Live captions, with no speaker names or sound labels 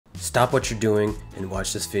Stop what you're doing and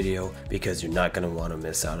watch this video because you're not going to want to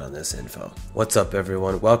miss out on this info. What's up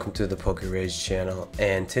everyone, welcome to the PokeRage channel,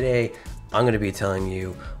 and today I'm going to be telling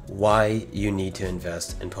you why you need to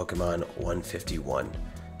invest in Pokemon 151.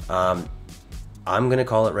 I'm going to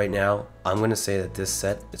call it right now. I'm going to say that this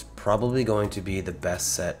set is probably going to be the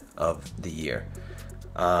best set of the year.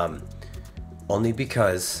 Only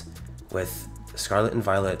because with Scarlet and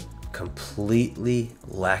Violet completely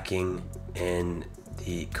lacking in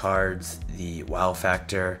the cards, the wow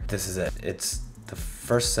factor, this is it. It's the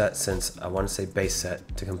first set since, I want to say, base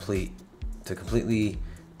set to completely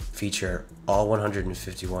feature all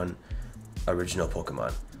 151 original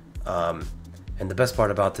Pokemon. And the best part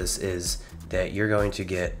about this is that you're going to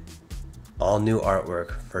get all new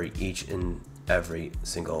artwork for each and every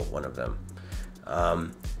single one of them.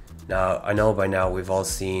 Now, I know by now we've all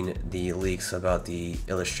seen the leaks about the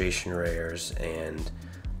illustration rares and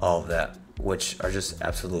all of that, which are just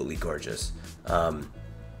absolutely gorgeous.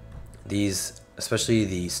 These, especially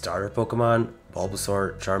the starter Pokemon,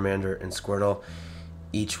 Bulbasaur, Charmander, and Squirtle,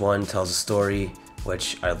 each one tells a story,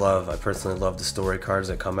 which I love. I personally love the story cards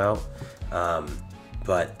that come out.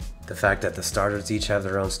 But the fact that the starters each have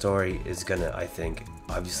their own story is gonna, I think,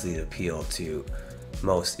 obviously appeal to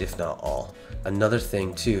most, if not all. Another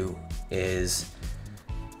thing too is,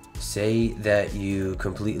 say that you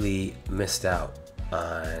completely missed out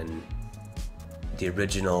on the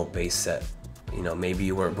original base set. You know, maybe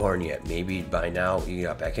you weren't born yet, maybe by now you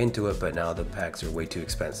got back into it, but now the packs are way too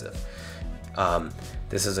expensive.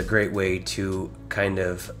 This is a great way to kind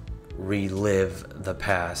of relive the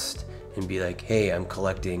past and be like, hey, I'm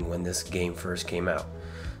collecting when this game first came out.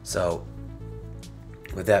 So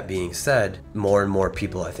with that being said, more and more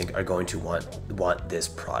people, I think, are going to want this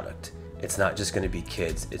product. It's not just going to be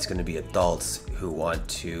kids, it's going to be adults who want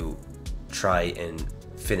to try and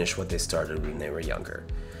finish what they started when they were younger.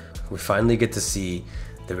 We finally get to see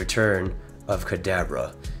the return of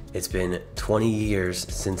Kadabra. It's been 20 years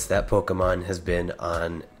since that Pokemon has been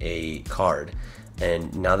on a card,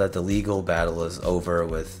 and now that the legal battle is over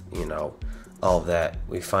with, you know, all of that,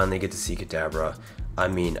 we finally get to see Kadabra. I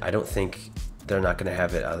mean, I don't think they're not going to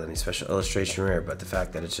have it on any special illustration rare, but the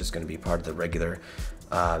fact that it's just going to be part of the regular,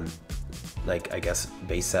 like, I guess,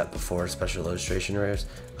 base set before special illustration rares,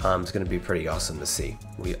 it's going to be pretty awesome to see.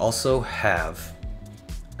 We also have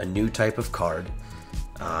a new type of card,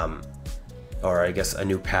 or I guess a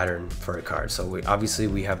new pattern for a card. So we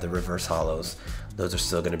have the reverse hollows. Those are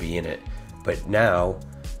still going to be in it, but now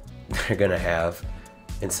they're going to have,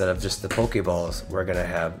 instead of just the Pokeballs, we're going to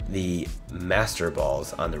have the Master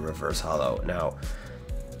Balls on the reverse hollow. Now,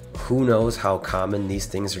 who knows how common these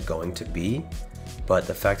things are going to be, but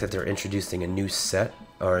the fact that they're introducing a new set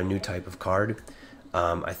or a new type of card,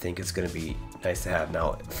 I think it's going to be nice to have.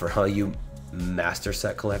 Now, for all you master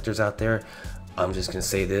set collectors out there, I'm just going to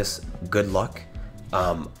say this: good luck.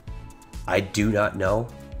 I do not know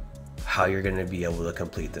how you're going to be able to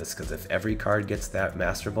complete this, because if every card gets that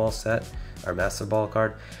Master Ball set or Master Ball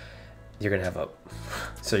card, you're going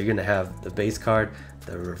to have the base card,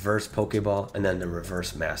 the reverse Pokeball, and then the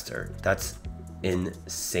reverse Master. That's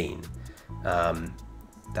insane.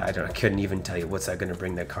 I couldn't even tell you what's that going to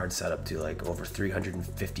bring that card set up to, like over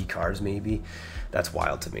 350 cards maybe. That's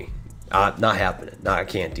wild to me. Not happening. No, I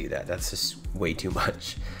can't do that. That's just way too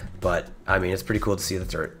much. But I mean, it's pretty cool to see that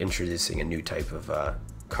they're introducing a new type of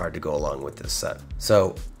card to go along with this set.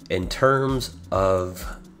 So in terms of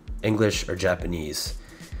English or Japanese,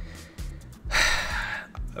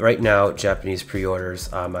 right now Japanese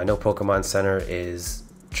pre-orders, I know Pokemon Center is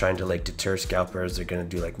trying to like deter scalpers. They're going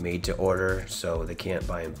to do like made to order, so they can't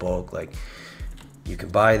buy in bulk. Like, you can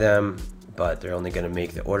buy them, but they're only going to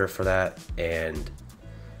make the order for that, and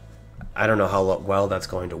I don't know how well that's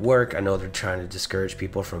going to work. I know they're trying to discourage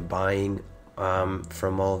people from buying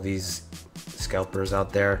from all these scalpers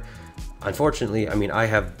out there. Unfortunately, I mean, I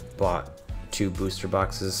have bought 2 booster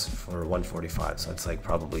boxes for $145, so it's like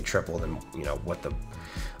probably triple than, you know, what the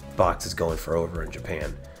box is going for over in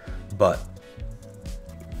Japan. But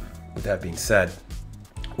with that being said,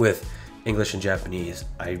 with English and Japanese,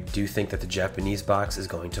 I do think that the Japanese box is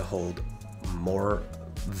going to hold more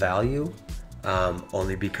value,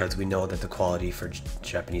 only because we know that the quality for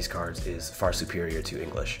Japanese cards is far superior to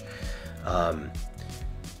English.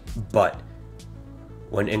 But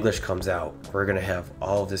when English comes out, we're going to have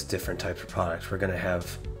all of this different types of products. We're going to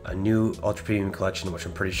have a new Ultra Premium collection, which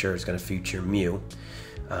I'm pretty sure is going to feature Mew.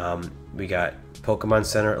 We got Pokemon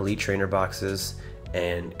Center Elite Trainer boxes,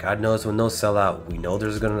 and God knows when those sell out, we know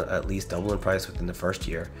there's going to at least double in price within the first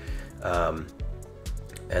year.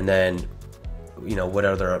 And then, you know, what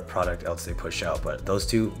other product else they push out, but those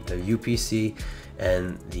two, the UPC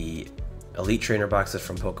and the Elite Trainer boxes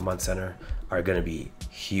from Pokemon Center are going to be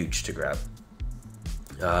huge to grab.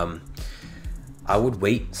 I would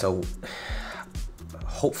wait, so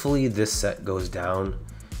hopefully this set goes down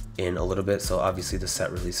in a little bit. So obviously the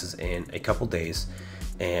set releases in a couple days,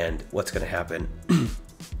 and what's going to happen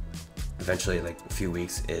eventually, like a few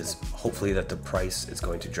weeks, is hopefully that the price is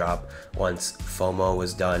going to drop once FOMO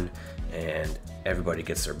is done and everybody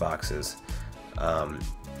gets their boxes.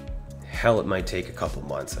 Hell, it might take a couple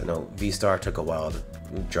months. I know V-Star took a while to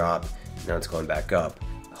drop, now it's going back up.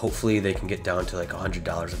 Hopefully they can get down to like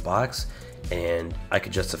 $100 a box, and I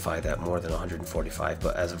could justify that more than $145.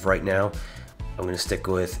 But as of right now, I'm going to stick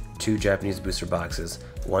with 2 Japanese booster boxes,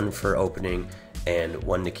 1 for opening and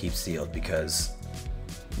 1 to keep sealed, because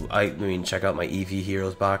I mean, check out my EV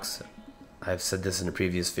Heroes box. I've said this in a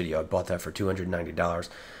previous video. I bought that for $290.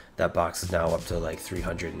 That box is now up to like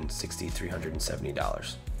 $360,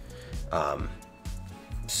 $370.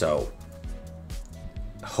 So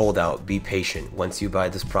hold out, be patient. Once you buy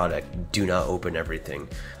this product, do not open everything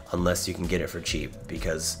unless you can get it for cheap,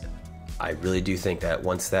 because I really do think that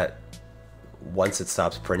once it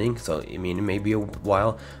stops printing, so I mean it may be a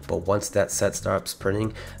while, but once that set stops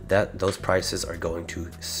printing, those prices are going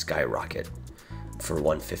to skyrocket for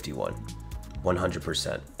 151,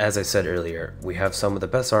 100%. As I said earlier, we have some of the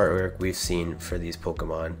best artwork we've seen for these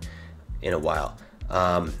Pokemon in a while.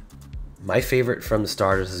 My favorite from the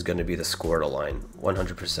starters is going to be the Squirtle line,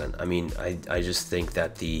 100%. I mean, I just think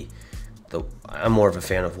that I'm more of a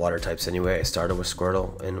fan of water types anyway. I started with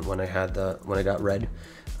Squirtle, and when I got Red.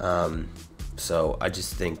 So I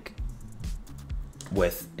just think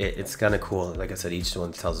with it's kind of cool. Like I said, each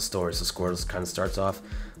one tells a story. So Squirtle kind of starts off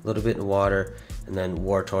a little bit in water, and then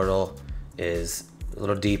Wartortle is a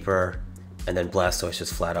little deeper, and then Blastoise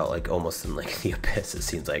just flat out like almost in like the abyss. It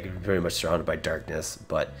seems like very much surrounded by darkness.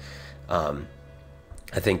 But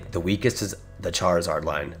I think the weakest is the Charizard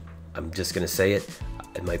line. I'm just gonna say it.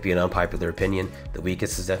 It might be an unpopular opinion. The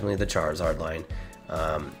weakest is definitely the Charizard line.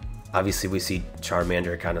 Obviously, we see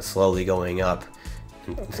Charmander kind of slowly going up,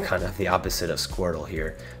 and kind of the opposite of Squirtle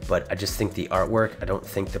here. But I just think the artwork, I don't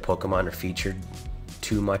think the Pokemon are featured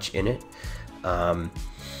too much in it.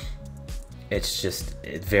 It's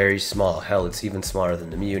very small. Hell, it's even smaller than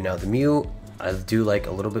the Mew. Now, the Mew I do like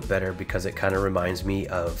a little bit better because it kind of reminds me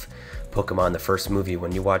of Pokemon, the first movie,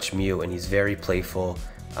 when you watch Mew, and he's very playful,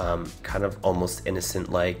 kind of almost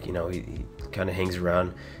innocent, like, you know, he kind of hangs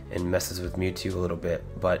around and messes with Mewtwo a little bit,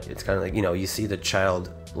 but it's kind of like, you know, you see the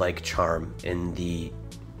childlike charm in the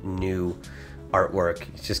new artwork.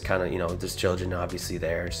 It's just kind of, you know, there's children obviously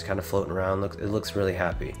there, just kind of floating around. It looks really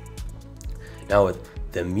happy. Now with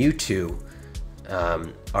the Mewtwo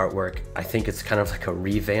artwork, I think it's kind of like a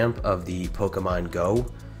revamp of the Pokemon Go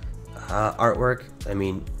artwork. I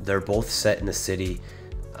mean, they're both set in the city,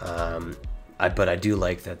 but I do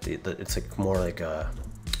like that it's like more like a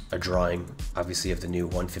drawing, obviously, of the new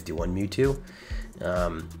 151 Mewtwo.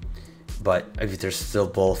 But I mean, they're still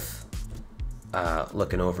both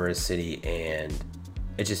looking over a city, and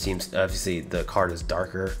it just seems, obviously the card is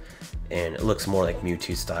darker and it looks more like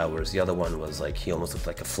Mewtwo style, whereas the other one was like, he almost looked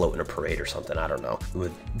like a float in a parade or something. I don't know.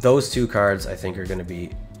 With those two cards, I think are going to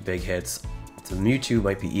be big hits. The Mewtwo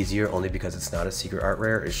might be easier only because it's not a secret art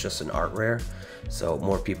rare, it's just an art rare. So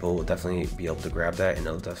more people will definitely be able to grab that, and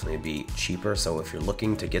it'll definitely be cheaper. So if you're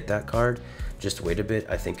looking to get that card, just wait a bit.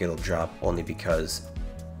 I think it'll drop only because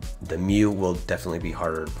the Mew will definitely be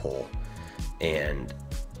harder to pull, and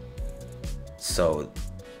so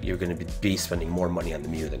you're going to be spending more money on the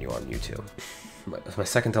Mew than you are on Mewtwo. My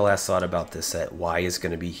second to last thought about this set, why is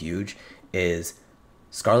going to be huge, is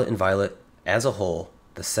Scarlet and Violet as a whole,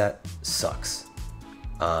 the set sucks.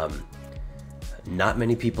 Not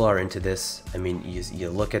many people are into this. I mean, you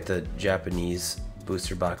look at the Japanese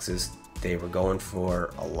booster boxes, they were going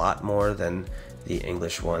for a lot more than the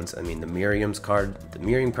English ones. I mean, the Miriam card, the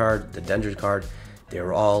Dendra card, they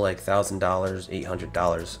were all like $1,000,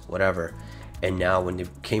 $800, whatever. And now when they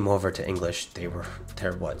came over to English, they're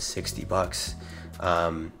what, $60.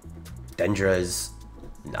 Dendra is,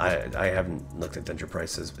 I haven't looked at Dendra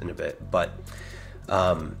prices in a bit, but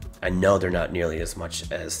I know they're not nearly as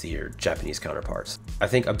much as their Japanese counterparts. I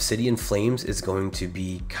think Obsidian Flames is going to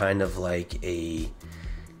be kind of like a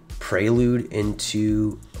prelude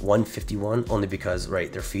into 151, only because,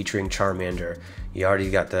 right, they're featuring Charmander. You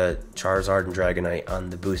already got the Charizard and Dragonite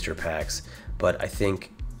on the booster packs, but I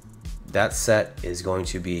think that set is going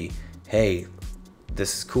to be, hey,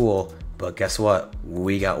 this is cool, but guess what?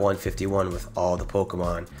 We got 151 with all the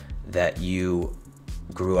Pokemon that you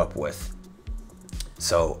grew up with.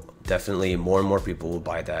 So definitely more and more people will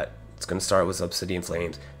buy that It's going to start with Obsidian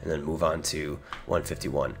Flames and then move on to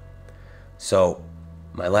 151. So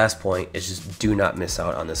my last point is just do not miss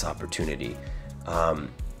out on this opportunity.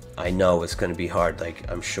 I know it's going to be hard. Like,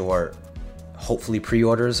 I'm sure hopefully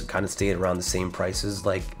pre-orders kind of stay around the same prices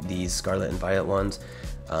like these Scarlet and Violet ones.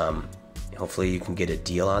 Hopefully you can get a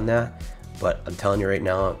deal on that, but I'm telling you right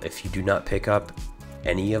now, if you do not pick up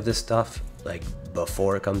any of this stuff like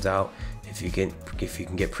before it comes out, if you can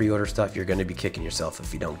get pre-order stuff, you're going to be kicking yourself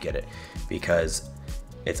if you don't get it, because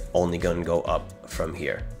it's only going to go up from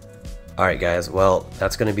here. Alright guys, well,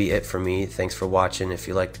 that's going to be it for me. Thanks for watching. If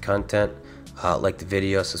you like the content, like the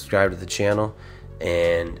video, subscribe to the channel,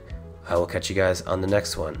 and I will catch you guys on the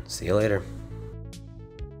next one. See you later.